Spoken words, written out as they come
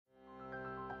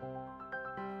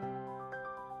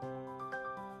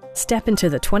Step into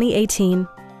the 2018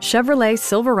 Chevrolet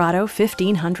Silverado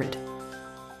 1500.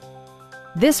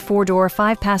 This four-door,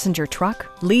 five-passenger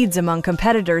truck leads among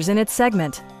competitors in its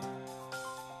segment.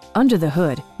 Under the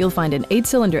hood, you'll find an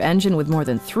 8-cylinder engine with more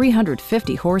than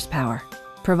 350 horsepower,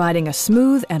 providing a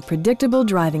smooth and predictable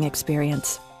driving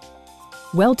experience.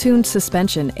 Well-tuned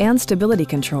suspension and stability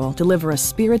control deliver a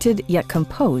spirited yet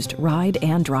composed ride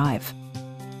and drive.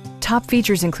 Top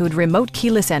features include remote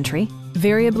keyless entry,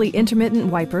 variably intermittent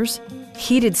wipers,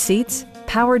 heated seats,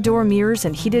 power door mirrors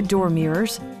and heated door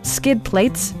mirrors, skid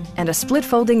plates, and a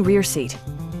split-folding rear seat.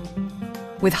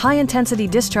 With high-intensity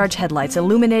discharge headlights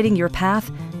illuminating your path,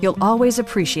 you'll always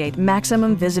appreciate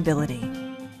maximum visibility.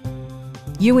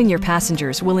 You and your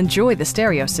passengers will enjoy the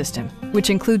stereo system, which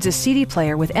includes a CD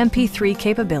player with MP3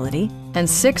 capability and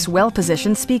 6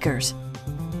 well-positioned speakers.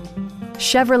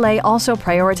 Chevrolet also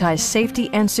prioritized safety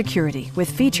and security with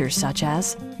features such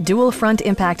as dual front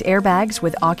impact airbags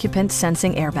with occupant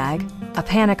sensing airbag, a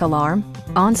panic alarm,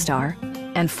 OnStar,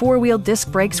 and 4-wheel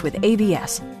disc brakes with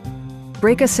ABS.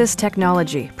 Brake Assist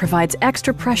technology provides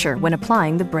extra pressure when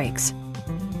applying the brakes.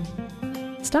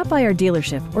 Stop by our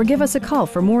dealership or give us a call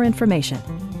for more information.